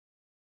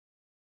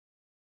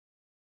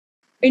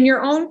In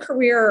your own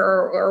career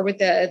or with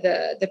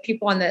the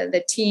people on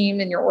the team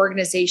and your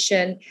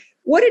organization,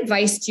 what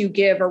advice do you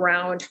give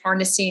around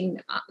harnessing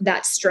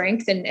that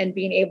strength and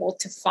being able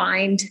to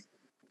find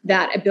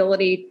that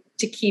ability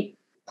to keep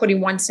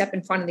putting one step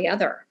in front of the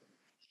other?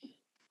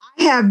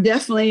 I have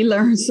definitely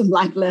learned some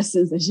life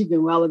lessons, as you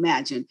can well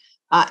imagine.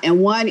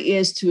 And one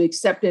is to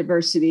accept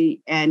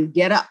adversity and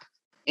get up.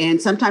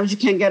 And sometimes you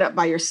can't get up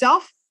by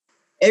yourself.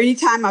 Every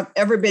time I've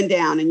ever been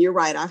down, and you're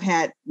right, I've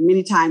had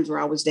many times where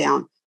I was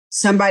down,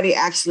 somebody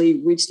actually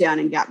reached down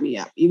and got me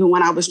up. Even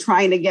when I was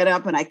trying to get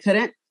up and I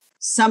couldn't,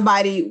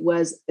 somebody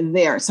was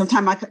there.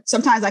 Sometimes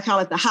I call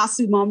it the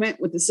HASU moment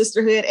with the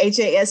sisterhood,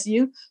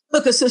 HASU,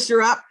 hook a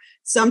sister up.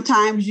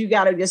 Sometimes you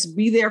got to just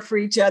be there for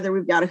each other.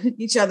 We've got to hook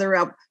each other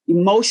up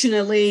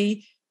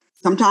emotionally,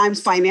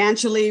 sometimes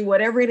financially,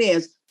 whatever it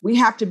is. We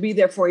have to be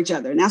there for each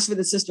other. And that's for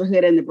the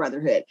sisterhood and the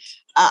brotherhood.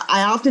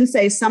 I often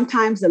say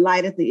sometimes the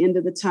light at the end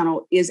of the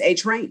tunnel is a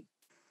train.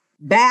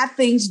 Bad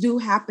things do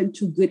happen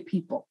to good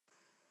people,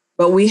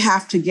 but we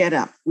have to get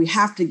up. We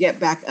have to get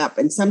back up.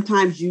 And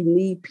sometimes you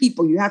need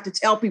people. You have to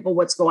tell people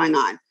what's going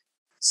on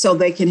so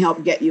they can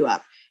help get you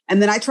up.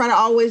 And then I try to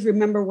always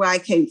remember where I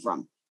came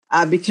from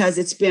because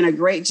it's been a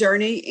great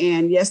journey.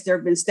 And yes, there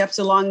have been steps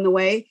along the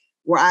way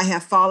where I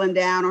have fallen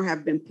down or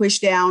have been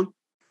pushed down.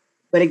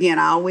 But again,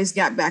 I always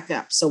got back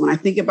up. So when I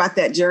think about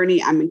that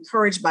journey, I'm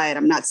encouraged by it.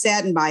 I'm not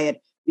saddened by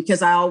it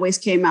because I always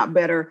came out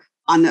better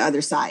on the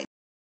other side.